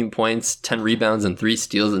 15 points, 10 rebounds, and 3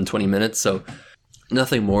 steals in 20 minutes. So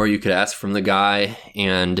nothing more you could ask from the guy.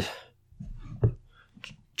 And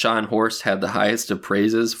John Horst had the highest of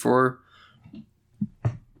praises for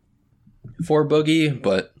Boogie,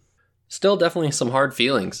 but still definitely some hard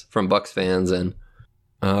feelings from Bucks fans, and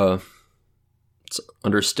it's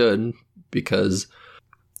understood because,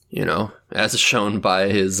 as shown by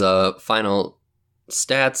his final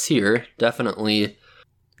stats here, definitely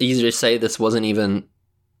easy to say this wasn't even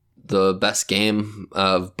the best game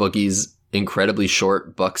of Boogie's incredibly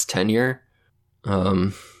short Bucks tenure.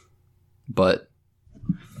 But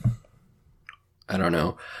I don't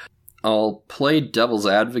know. I'll play devil's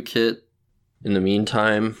advocate in the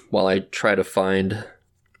meantime while I try to find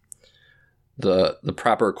the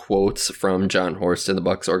proper quotes from John Horst and the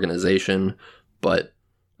Bucks organization. But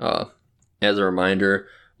as a reminder,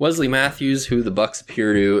 Wesley Matthews, who the Bucks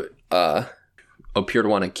appear to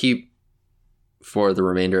want to keep for the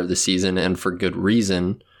remainder of the season, and for good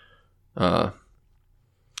reason.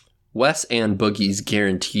 Wes and Boogie's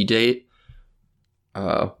guarantee date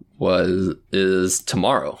is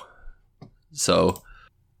tomorrow. So,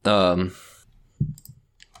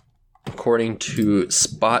 according to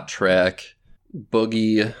Spot Track,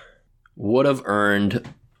 Boogie would have earned.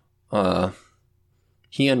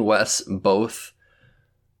 He and Wes both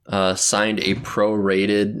signed a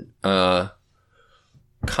prorated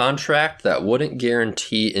contract that wouldn't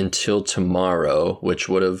guarantee until tomorrow, which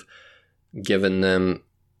would have given them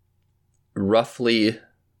roughly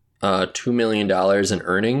 $2 million in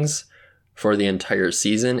earnings for the entire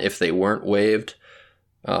season if they weren't waived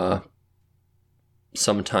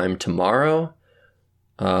sometime tomorrow.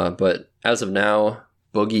 But as of now,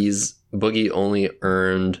 Boogie only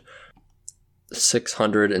earned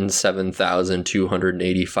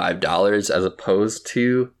 $607,285 as opposed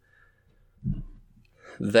to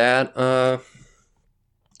that $2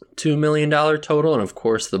 million total. And of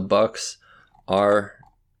course, the Bucks are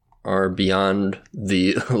beyond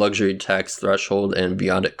the luxury tax threshold and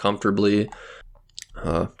beyond it comfortably.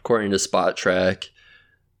 According to Spot Track,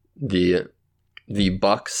 the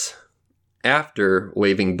Bucks, after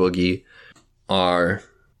waiving Boogie, are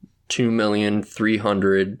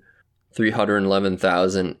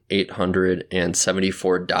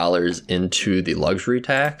 $2,311,874 into the luxury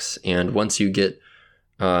tax, and once you get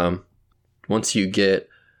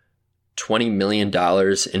 $20 million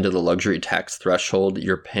into the luxury tax threshold,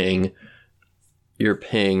 you're paying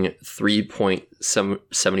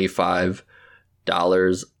 $3.75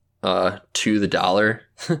 to the dollar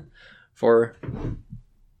for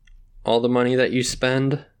all the money that you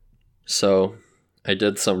spend. So I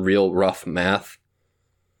did some real rough math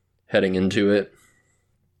heading into it,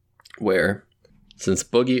 where since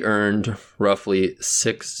Boogie earned roughly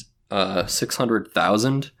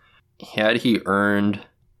 $600,000, had he earned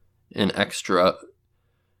an extra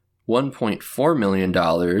 $1.4 million,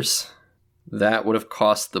 that would have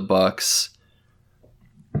cost the Bucks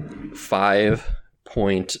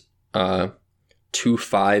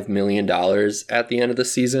 $5.25 million at the end of the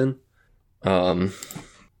season.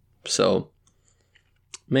 So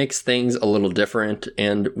makes things a little different,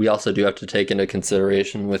 and we also do have to take into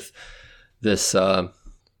consideration with this, for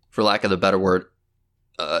lack of a better word,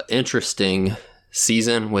 interesting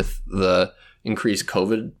season with the increased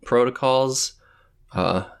COVID protocols.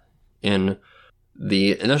 In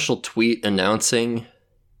the initial tweet announcing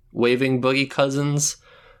waiving Boogie Cousins,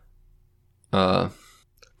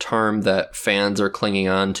 term that fans are clinging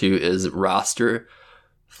on to is roster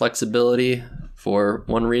flexibility for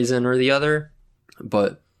one reason or the other.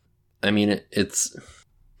 But it's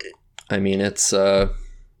a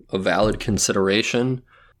valid consideration.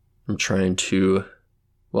 I'm trying to,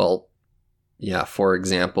 for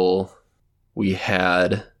example, we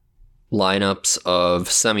had lineups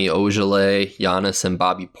of Semi Ojeleye, Giannis, and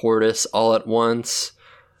Bobby Portis all at once,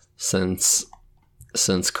 since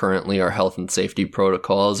currently our health and safety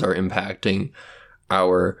protocols are impacting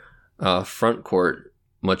our front court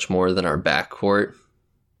much more than our back court.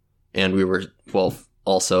 And we were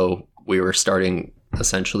starting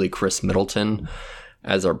essentially Chris Middleton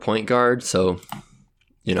as our point guard. So,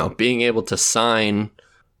 being able to sign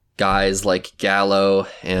guys like Gallo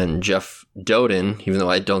and Jeff Doden, even though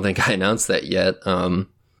I don't think I announced that yet,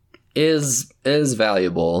 is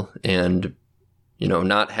valuable, and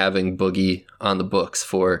not having Boogie on the books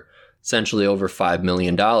for essentially over $5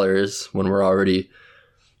 million when we're already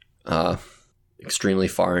extremely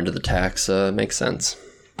far into the tax makes sense.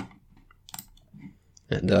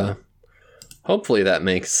 And hopefully that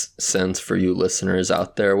makes sense for you listeners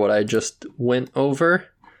out there, what I just went over.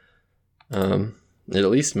 It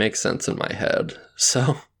at least makes sense in my head.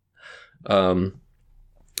 So, on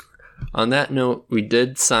that note, we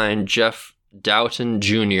did sign Jeff Doughton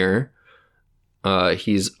Jr.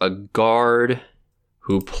 He's a guard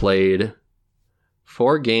who played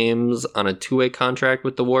 4 games on a 2-way contract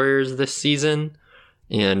with the Warriors this season,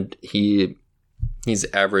 and he's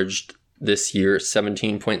averaged this year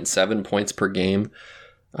 17.7 points per game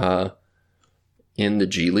in the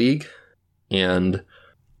G League. And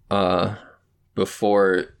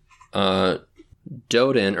before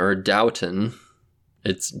Doughton,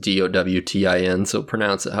 it's Dowtin, so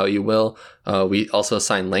pronounce it how you will. We also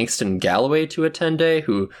signed Langston Galloway to a 10-day,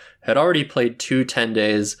 who had already played 2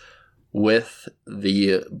 10-days with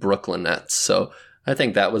the Brooklyn Nets. So I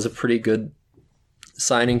think that was a pretty good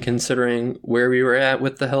signing considering where we were at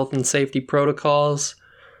with the health and safety protocols.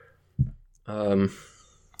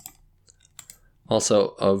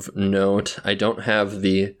 Also of note, I don't have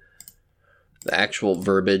the actual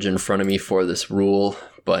verbiage in front of me for this rule,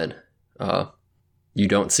 but you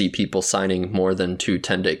don't see people signing more than 2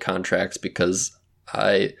 10-day contracts because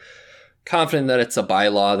I'm confident that it's a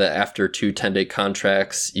bylaw that after 2 10-day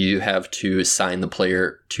contracts, you have to sign the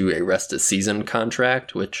player to a rest of season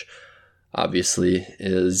contract, which obviously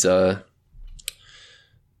is a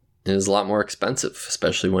lot more expensive,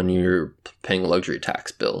 especially when you're paying a luxury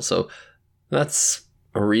tax bill. So that's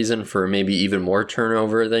a reason for maybe even more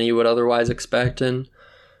turnover than you would otherwise expect in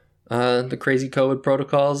the crazy COVID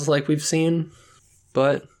protocols like we've seen.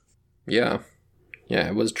 But yeah,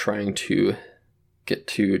 I was trying to get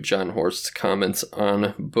to John Horst's comments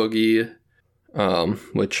on Boogie,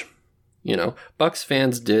 which, Bucks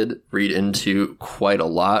fans did read into quite a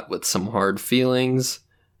lot with some hard feelings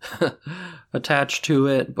attached to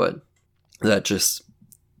it, but let's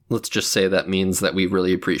just say that means that we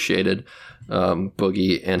really appreciated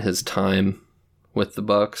Boogie and his time with the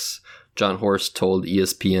Bucks. John Horst told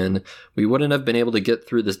ESPN, "We wouldn't have been able to get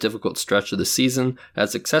through this difficult stretch of the season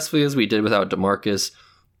as successfully as we did without DeMarcus.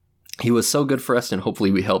 He was so good for us, and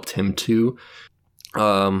hopefully we helped him too."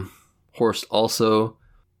 Horst also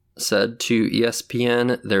said to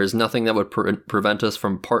ESPN, "There is nothing that would prevent us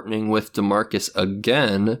from partnering with DeMarcus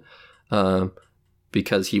again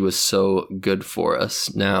because he was so good for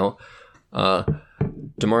us." Now,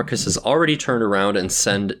 DeMarcus has already turned around and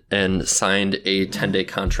signed a 10-day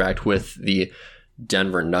contract with the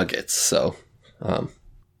Denver Nuggets. So, of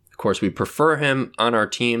course, we prefer him on our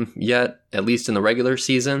team yet, at least in the regular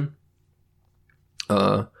season.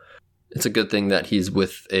 It's a good thing that he's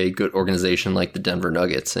with a good organization like the Denver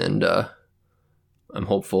Nuggets, and I'm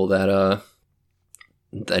hopeful that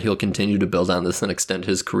he'll continue to build on this and extend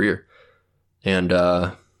his career. And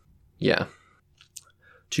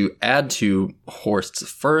to add to Horst's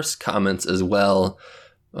first comments as well,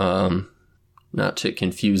 not to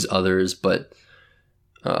confuse others, but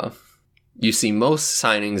you see most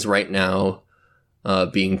signings right now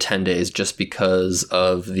being 10 days just because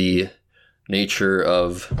of the nature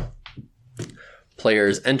of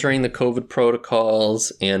players entering the COVID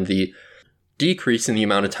protocols and the decrease in the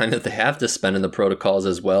amount of time that they have to spend in the protocols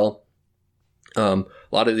as well. A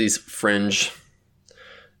lot of these fringe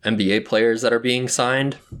NBA players that are being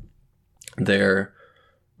signed, their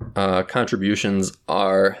contributions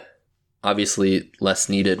are obviously less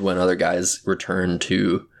needed when other guys return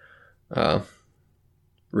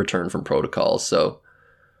from protocols. So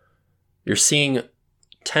you're seeing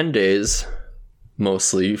 10 days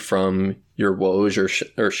mostly from your Woj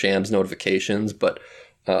or Shams notifications, but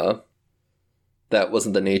that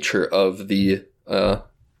wasn't the nature of the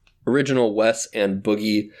original Wes and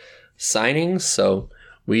Boogie signings. So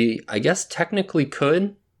we, I guess, technically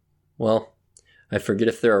could. Well, I forget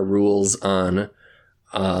if there are rules on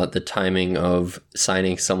the timing of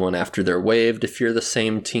signing someone after they're waived if you're the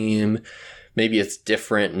same team. Maybe it's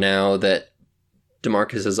different now that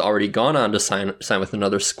DeMarcus has already gone on to sign with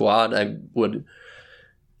another squad.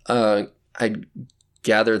 I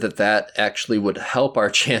gather that actually would help our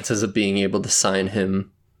chances of being able to sign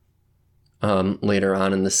him later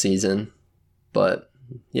on in the season. But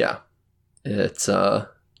yeah, it's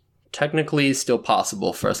technically still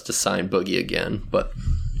possible for us to sign Boogie again, but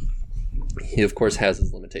he of course has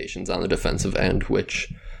his limitations on the defensive end,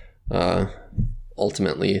 which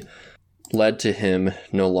ultimately led to him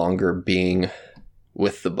no longer being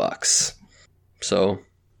with the Bucks. So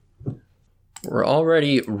we're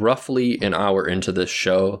already roughly an hour into this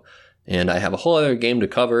show, and I have a whole other game to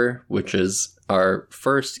cover, which is our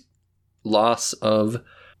first loss of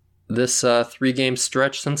this 3-game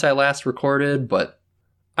stretch since I last recorded, but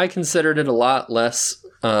I considered it a lot less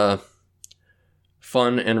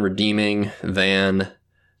fun and redeeming than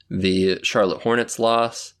the Charlotte Hornets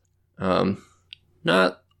loss.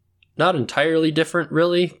 Not entirely different,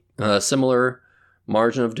 really. Similar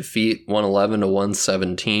margin of defeat, 111 to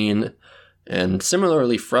 117, and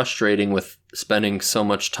similarly frustrating with spending so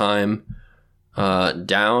much time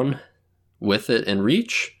down with it in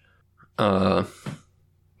reach.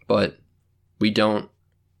 But we don't,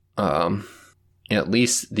 at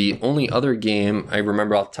least the only other game I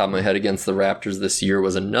remember off the top of my head against the Raptors this year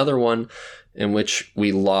was another one in which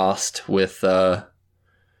we lost with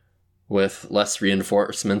less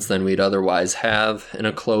reinforcements than we'd otherwise have in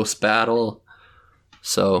a close battle.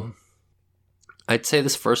 So I'd say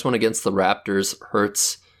this first one against the Raptors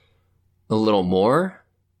hurts a little more.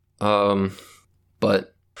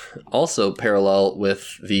 But also parallel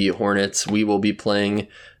with the Hornets, we will be playing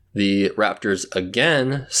the Raptors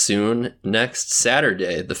again soon, next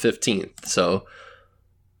Saturday, the 15th. So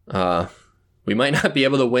we might not be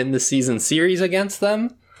able to win the season series against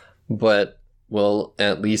them, but we'll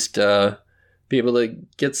at least be able to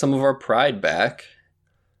get some of our pride back,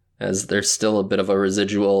 as there's still a bit of a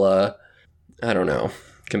residual,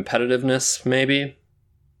 competitiveness, maybe?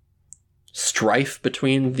 Strife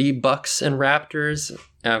between the Bucks and Raptors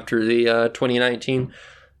after the 2019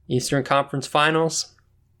 Eastern Conference Finals.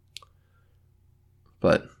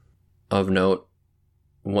 But of note,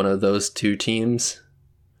 one of those two teams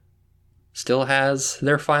still has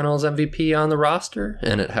their finals MVP on the roster,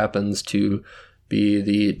 and it happens to be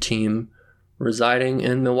the team residing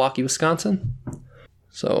in Milwaukee, Wisconsin.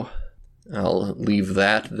 So I'll leave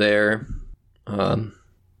that there.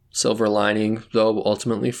 Silver lining, though,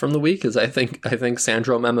 ultimately from the week is I think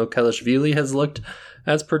Sandro Mamukelashvili has looked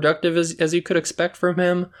as productive as you could expect from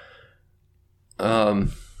him. I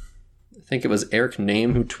think it was Eric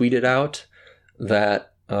Name who tweeted out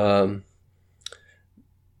that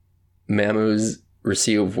Mamu's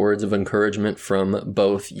received words of encouragement from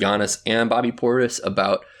both Giannis and Bobby Portis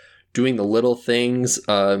about doing the little things,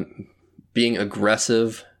 being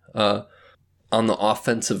aggressive on the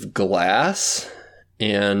offensive glass,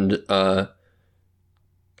 and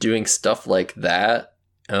doing stuff like that.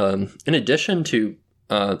 In addition to,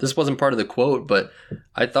 this wasn't part of the quote, but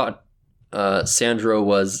I thought Sandro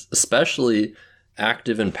was especially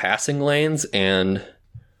active in passing lanes and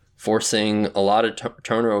forcing a lot of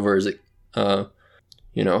turnovers,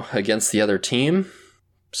 against the other team.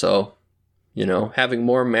 So, having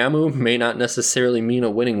more Mamu may not necessarily mean a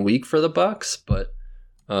winning week for the Bucks, but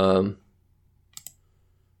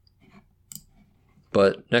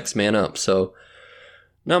next man up. So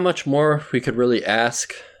not much more we could really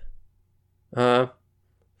ask from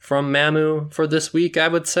Mamu for this week, I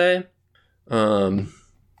would say. And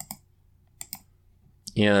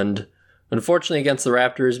unfortunately against the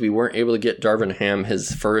Raptors, we weren't able to get Darvin Ham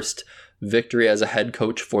his first victory as a head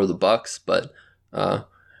coach for the Bucks, but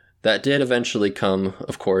that did eventually come,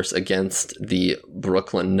 of course, against the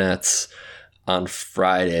Brooklyn Nets on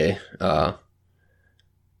Friday,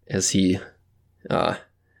 as he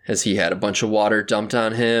had a bunch of water dumped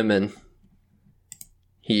on him, and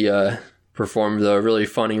he performed a really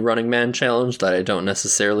funny running man challenge that I don't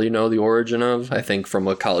necessarily know the origin of. I think from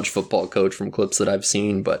a college football coach from clips that I've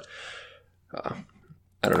seen, but I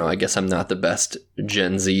don't know. I guess I'm not the best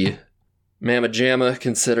Gen Z Mama Jamma,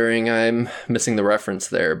 considering I'm missing the reference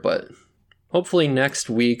there. But hopefully next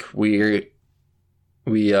week we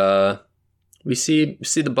see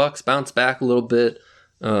the Bucks bounce back a little bit,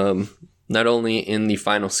 not only in the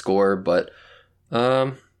final score, but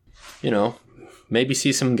maybe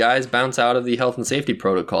see some guys bounce out of the health and safety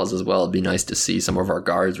protocols as well. It'd be nice to see some of our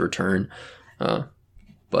guards return.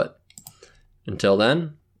 But until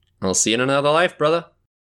then, I'll see you in another life, brother.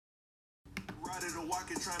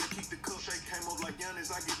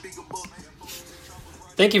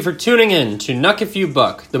 Thank you for tuning in to Nuck If You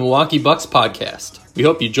Buck, the Milwaukee Bucks podcast. We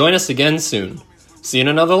hope you join us again soon. See you in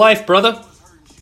another life, brother.